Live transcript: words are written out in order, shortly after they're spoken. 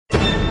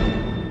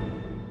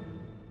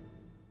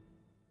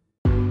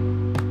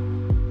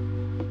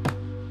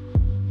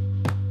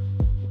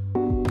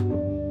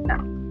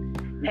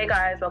Hey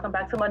guys, welcome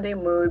back to Monday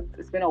Moods.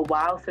 It's been a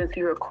while since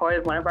we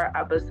recorded one of our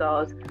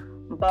episodes,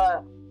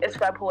 but it's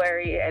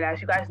February, and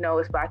as you guys know,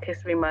 it's Black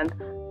History Month.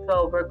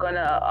 So we're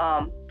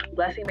gonna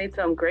Blessing made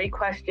some great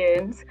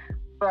questions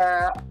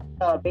for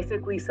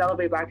basically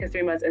celebrate Black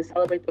History Month and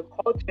celebrate the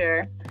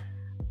culture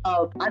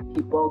of Black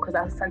people, because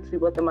that's essentially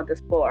what the month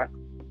is for.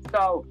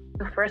 So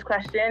the first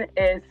question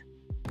is,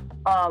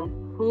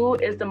 who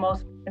is the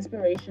most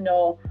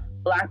inspirational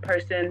Black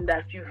person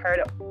that you've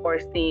heard or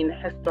seen,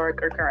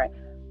 historic or current?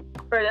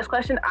 For this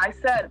question, I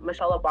said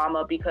Michelle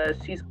Obama because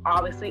she's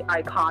obviously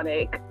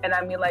iconic. And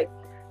I mean, like,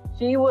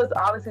 she was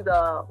obviously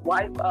the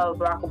wife of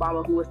Barack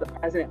Obama, who was the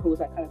president, who was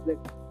like kind of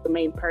the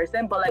main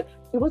person. But like,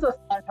 she was a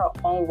star in her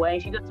own way.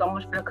 She did so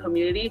much for the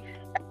community.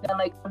 And then,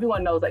 like,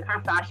 everyone knows, like,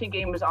 her fashion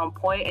game is on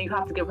point, and you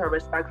have to give her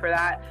respect for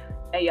that.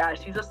 And yeah,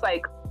 she's just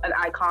like an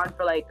icon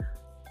for like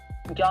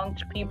young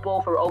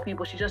people, for old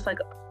people. She's just like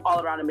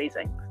all around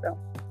amazing. So.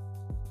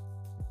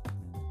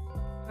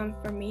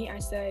 For me, I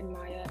said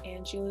Maya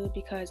Angelou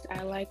because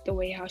I like the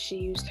way how she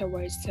used her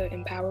words to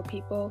empower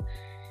people,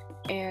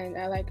 and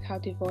I liked how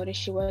devoted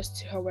she was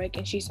to her work,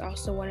 and she's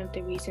also one of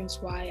the reasons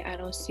why I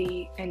don't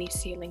see any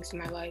ceilings in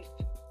my life.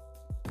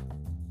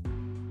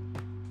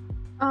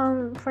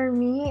 For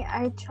me,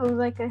 I chose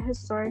like a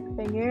historic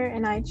figure,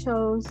 and I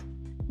chose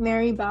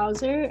Mary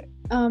Bowser.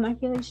 I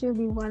feel like she would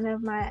be one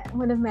of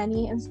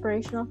many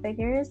inspirational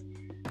figures.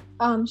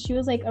 She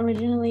was like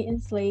originally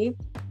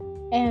enslaved,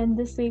 and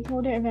the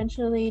slaveholder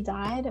eventually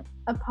died.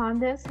 Upon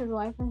this, his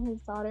wife and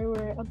his daughter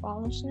were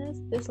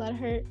abolitionists. This led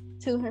her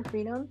to her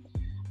freedom,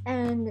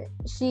 and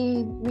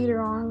she later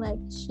on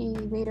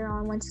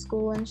went to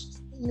school, and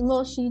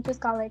she just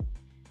got like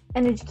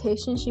an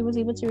education. She was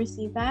able to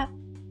receive that,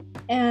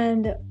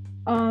 and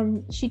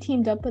she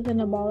teamed up with an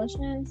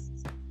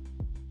abolitionist,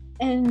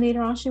 and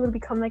later on she would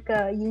become like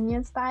a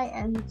Union spy,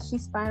 and she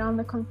spied on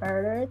the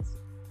Confederates.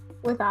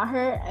 Without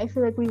her, I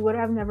feel like we would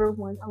have never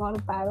won a lot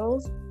of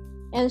battles.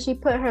 And she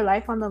put her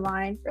life on the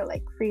line for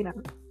like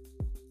freedom.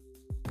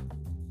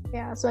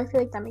 Yeah, so I feel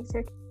like that makes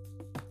her.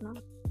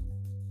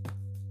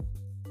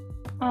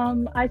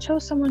 I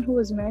chose someone who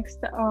was mixed.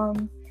 I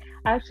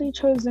actually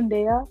chose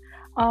Zendaya.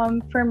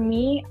 For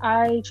me,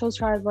 I chose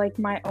her as like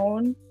my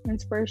own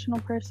inspirational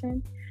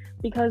person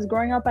because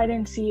growing up, I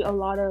didn't see a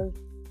lot of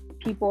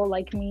people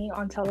like me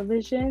on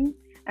television.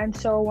 And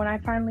so when I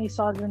finally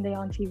saw Zendaya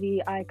on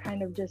TV, I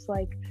kind of just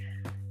like,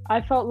 I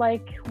felt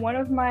like one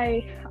of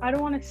my, I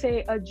don't want to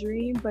say a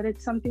dream, but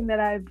it's something that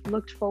I've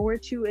looked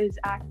forward to is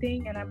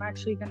acting. And I'm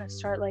actually going to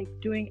start like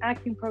doing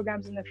acting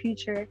programs in the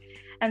future.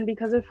 And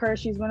because of her,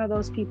 she's one of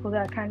those people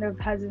that kind of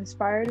has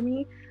inspired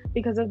me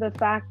because of the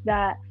fact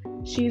that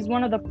she's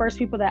one of the first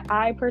people that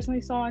I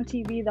personally saw on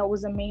TV that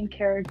was a main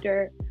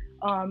character,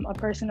 a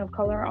person of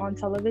color on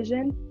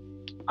television.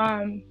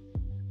 And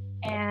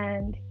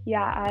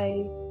yeah,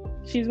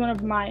 she's one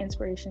of my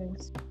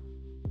inspirations.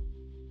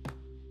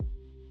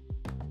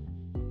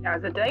 Yeah,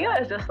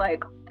 Zendaya is just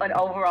like an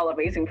overall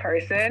amazing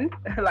person.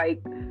 Like,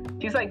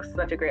 she's like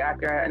such a great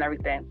actor and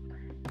everything.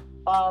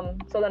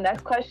 So the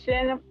next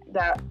question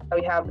that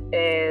we have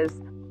is,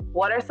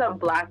 what are some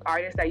Black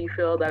artists that you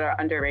feel that are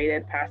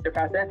underrated, past or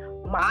present?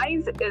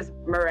 Mine is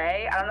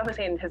Morray. I don't know if I'm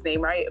saying his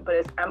name right, but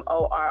it's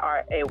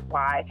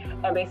Morray.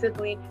 And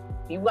basically,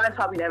 you guys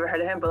probably never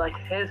heard of him, but like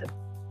I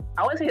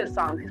wouldn't say his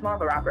songs, he's more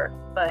of a rapper,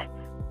 but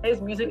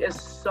his music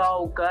is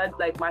so good.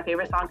 Like, my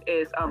favorite song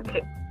is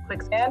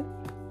Quicksand.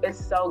 It's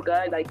so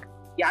good. Like,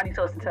 yeah, I need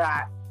to listen to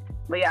that.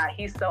 But yeah,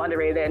 he's so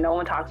underrated and no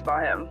one talks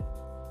about him.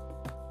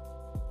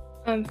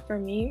 For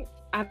me,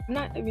 I'm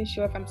not even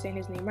sure if I'm saying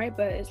his name right,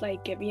 but it's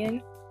like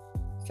Gibeon,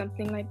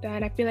 something like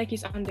that. I feel like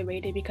he's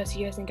underrated because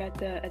he doesn't get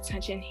the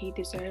attention he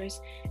deserves,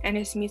 and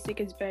his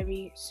music is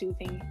very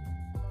soothing.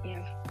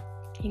 Yeah,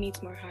 he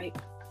needs more hype.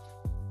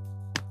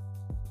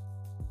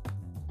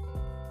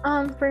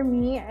 For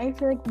me, I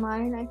feel like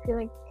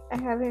I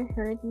haven't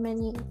heard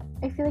many.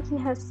 I feel like he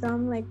has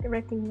some like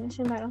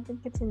recognition, but I don't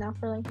think it's enough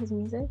for like his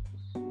music.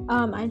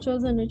 I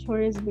chose the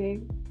Notorious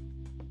Big.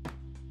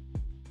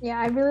 Yeah,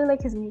 I really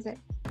like his music.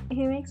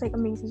 He makes like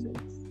amazing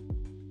beats.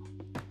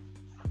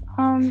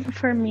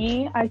 For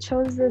me, I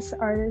chose this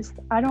artist.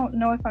 I don't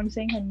know if I'm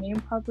saying her name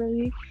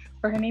properly,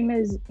 but her name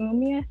is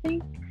Umi, I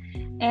think.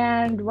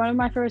 And one of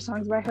my favorite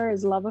songs by her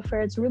is Love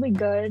Affair. It's really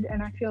good,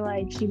 and I feel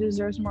like she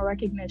deserves more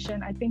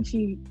recognition. I think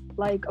she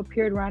like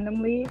appeared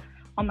randomly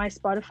on my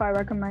Spotify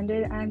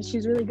recommended, and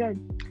she's really good.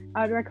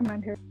 I would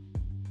recommend her.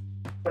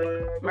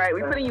 Right,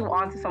 we're putting you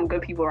on to some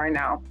good people right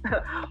now.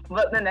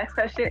 But the next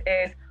question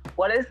is,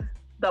 what's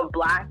the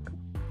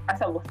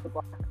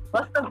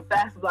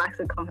best Black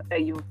sitcom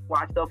that you've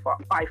watched so far,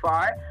 by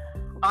far?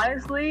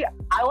 Honestly,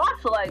 I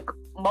watch like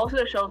most of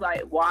the shows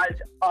I watch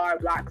are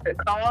Black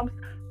sitcoms,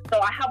 so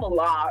I have a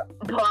lot,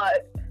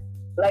 but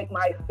like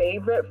my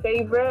favorite,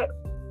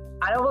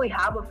 I don't really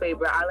have a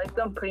favorite. I like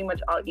them pretty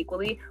much all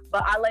equally,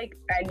 but I like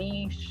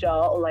any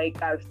show like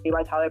I've seen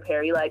by Tyler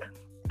Perry, like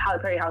Tyler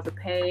Perry House of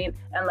Pain,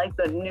 and like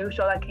the new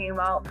show that came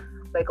out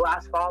like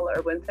last fall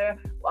or winter.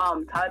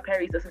 Tyler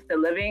Perry's Assisted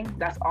Living,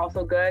 that's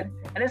also good.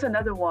 And there's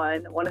another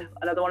one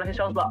of his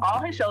shows, but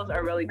all his shows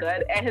are really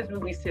good, and his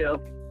movies too.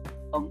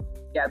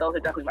 Yeah, those are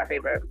definitely my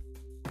favorite.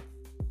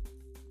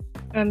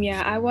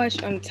 Yeah, I watch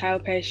Tyler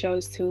Perry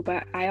shows too,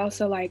 but I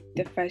also like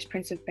The Fresh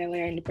Prince of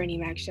Bel-Air and The Bernie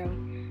Mac Show.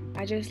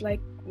 I just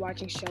like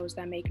watching shows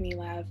that make me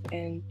laugh,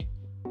 and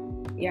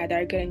yeah,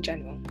 they're good in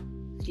general.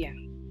 Yeah.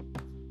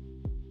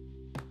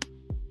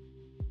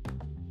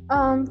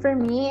 For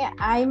me,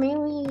 I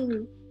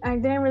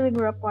didn't really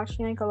grow up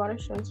watching like a lot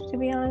of shows, to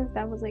be honest.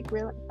 That was like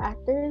real life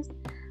actors,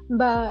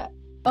 but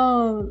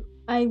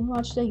I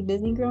watched like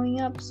Disney growing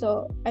up,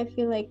 so I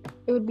feel like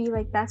it would be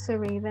like That's So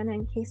Raven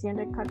and Casey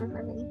Undercover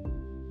for me.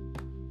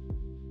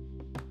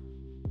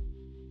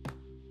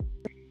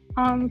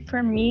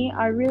 For me,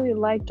 I really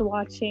liked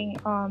watching,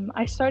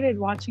 I started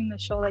watching the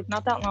show like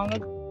not that long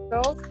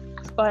ago,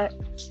 but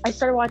I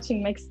started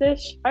watching Mixed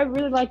Dish. I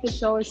really like the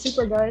show, it's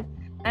super good.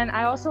 And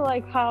I also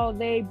like how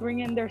they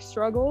bring in their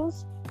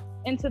struggles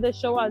into the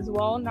show as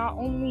well, not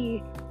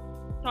only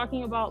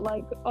talking about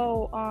like,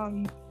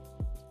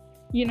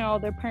 you know,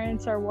 their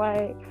parents are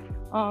white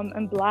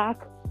and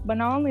black, but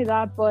not only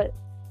that, but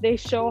they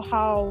show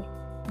how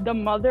the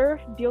mother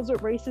deals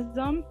with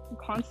racism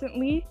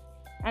constantly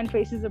and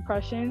faces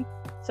oppression.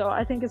 So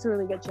I think it's a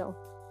really good show.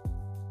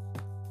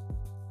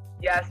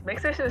 Yes,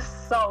 Mixed Dish is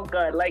so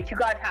good. Like, you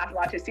guys have to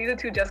watch it. Season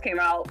 2 just came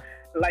out.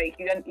 Like,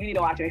 you need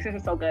to watch it. Mixed Dish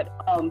is so good.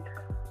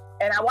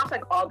 And I watched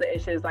like all the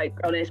issues, like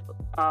Grownish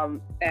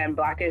and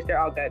Blackish. They're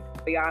all good.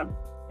 But yeah, you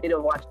need to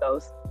watch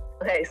those.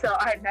 Okay, so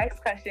our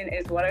next question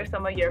is, what are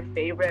some of your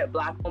favorite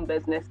Black-owned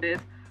businesses?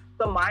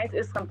 So mine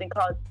is something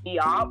called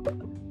Diop.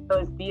 So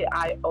it's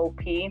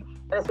DIOP.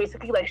 And it's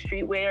basically like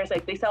streetwear. It's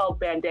like they sell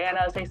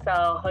bandanas, they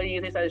sell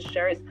hoodies, they sell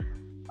shirts,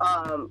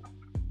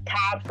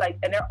 caps, like,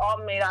 and they're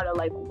all made out of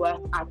like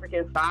West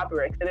African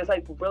fabrics. And it's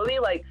like really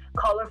like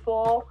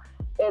colorful.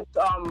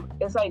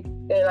 It's like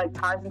it like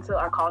ties into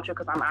our culture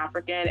because I'm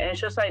African, and it's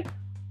just like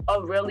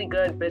a really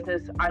good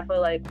business. I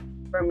feel like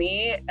for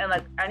me, and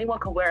like anyone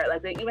can wear it.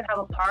 Like they even have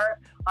a part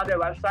on their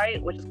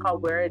website which is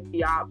called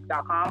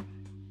wearitdiop.com,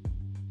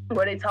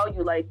 where they tell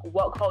you like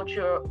what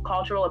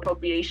cultural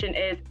appropriation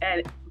is,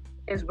 and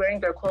is wearing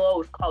their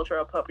clothes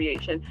cultural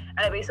appropriation,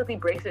 and it basically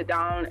breaks it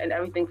down and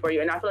everything for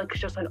you. And I feel like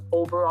it's just an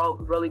overall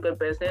really good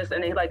business,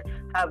 and they like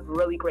have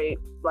really great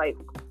like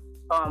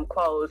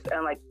clothes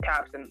and like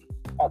caps and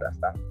all that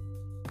stuff.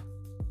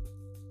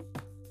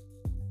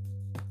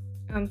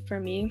 For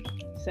me,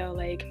 so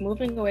like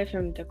moving away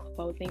from the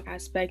clothing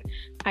aspect,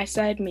 I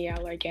started Miel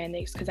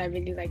Organics because I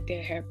really like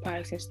their hair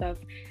products and stuff,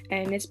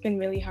 and it's been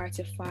really hard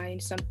to find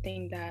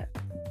something that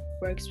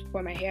works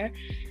for my hair.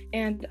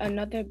 And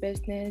another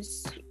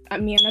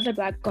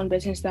Black-owned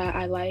business that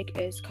I like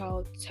is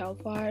called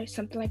Telfar,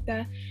 something like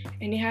that,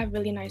 and they have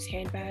really nice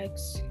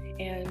handbags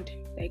and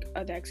like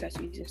other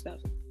accessories and stuff.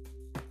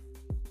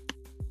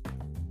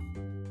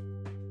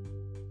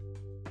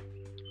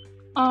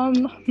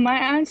 My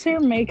answer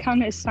may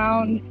kind of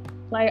sound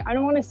like, I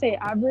don't want to say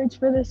average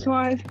for this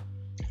one,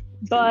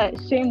 but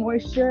Shea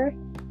Moisture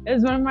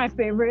is one of my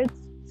favorites.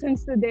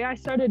 Since the day I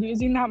started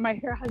using that, my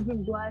hair has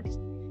been blessed.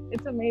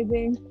 It's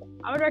amazing.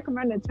 I would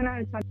recommend it 10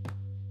 out of 10.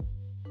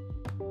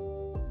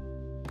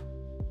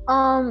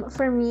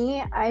 For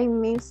me, I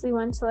mostly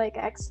went to like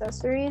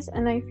accessories,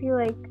 and I feel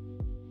like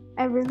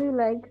I really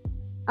like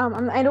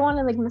I don't want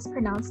to like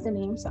mispronounce the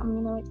name, so I'm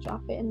gonna like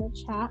drop it in the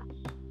chat.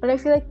 But I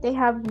feel like they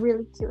have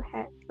really cute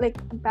like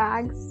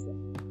bags.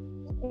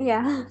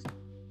 Yeah.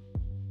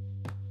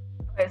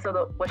 Okay,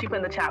 so what she put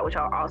in the chat, which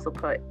I'll also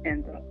put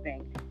in the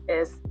thing,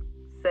 is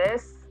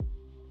Cis,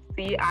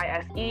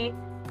 CISE,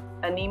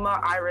 Anima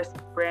Iris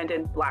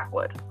Brandon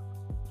Blackwood.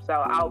 So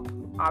I'll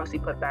obviously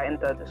put that in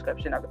the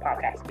description of the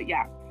podcast. But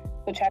yeah,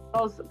 so check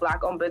those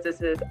Black-owned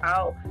businesses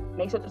out.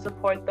 Make sure to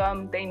support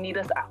them. They need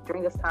us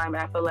during this time,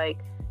 and I feel like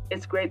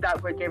it's great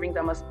that we're giving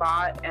them a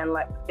spot and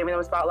like giving them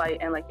a spotlight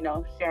and like, you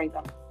know, sharing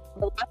them.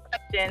 The last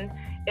question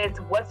is,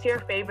 what's your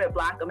favorite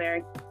Black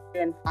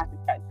American fashion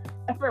trend?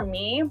 And for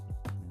me,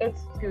 it's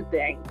two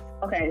things.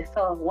 Okay,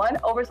 so one,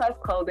 oversized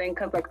clothing,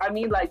 because like, I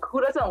mean, like, who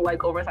doesn't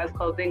like oversized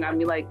clothing? I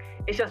mean, like,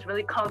 it's just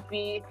really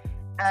comfy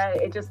and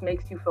it just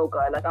makes you feel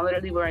good. Like, I'm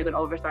literally wearing an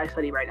oversized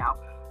hoodie right now.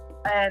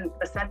 And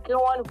the second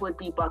one would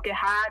be bucket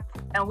hats.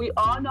 And we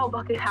all know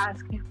bucket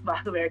hats came from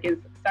Black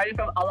Americans, starting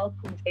from LL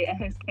Cool J and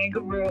his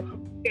kangaroo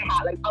bucket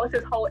hat. Like, that was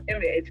his whole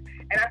image.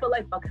 And I feel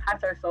like bucket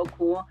hats are so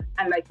cool.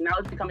 And like, now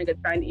it's becoming a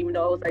trend, even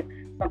though it was like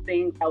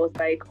something that was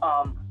like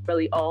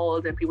really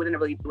old and people didn't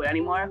really do it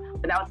anymore.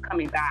 But now it's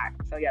coming back.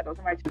 So yeah, those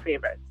are my two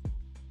favorites.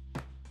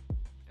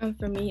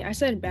 For me, I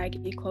said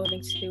baggy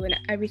clothing too, and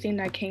everything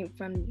that came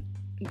from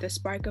the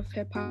spark of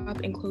hip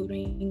hop,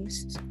 including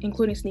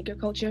sneaker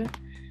culture.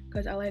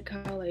 Because I like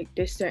how like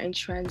there's certain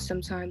trends,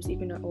 sometimes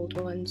even the old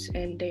ones,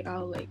 and they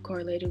all like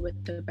correlated with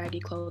the baggy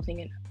clothing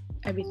and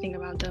everything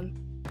around them.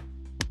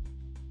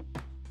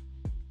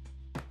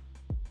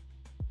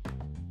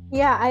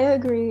 Yeah, I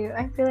agree.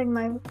 I feel like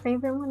my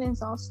favorite one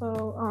is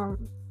also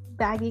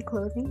baggy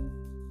clothing.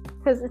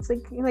 because it's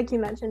like you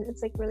mentioned,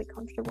 it's like really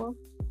comfortable.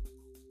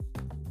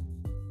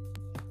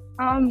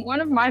 One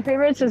of my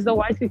favorites is the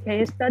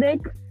Y2K aesthetic.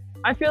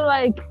 I feel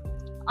like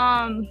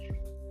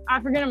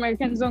African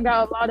Americans don't get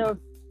a lot of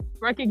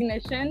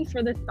recognition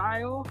for the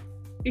style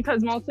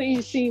because mostly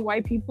you see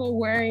white people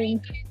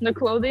wearing the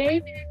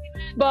clothing,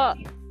 but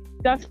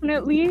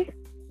definitely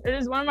it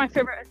is one of my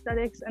favorite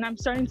aesthetics, and I'm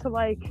starting to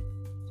like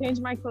change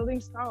my clothing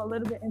style a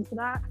little bit into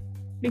that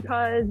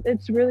because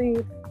it's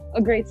really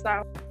a great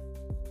style.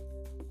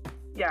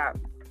 Yeah,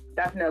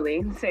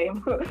 definitely.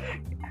 Same.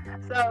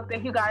 So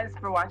thank you guys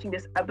for watching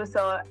this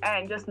episode,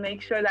 and just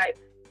make sure that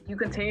you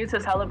continue to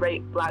celebrate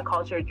Black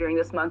culture during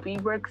this month. We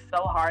worked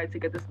so hard to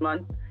get this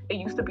month. It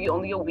used to be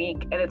only a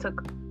week, and it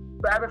took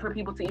forever for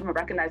people to even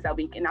recognize that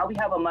week. And now we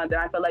have a month,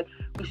 and I feel like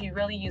we should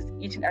really use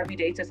each and every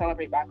day to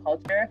celebrate Black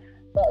culture.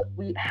 But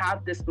we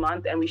have this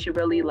month, and we should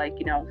really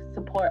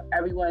support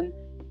everyone,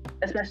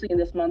 especially in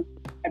this month,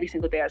 every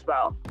single day as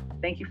well.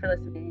 Thank you for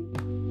listening.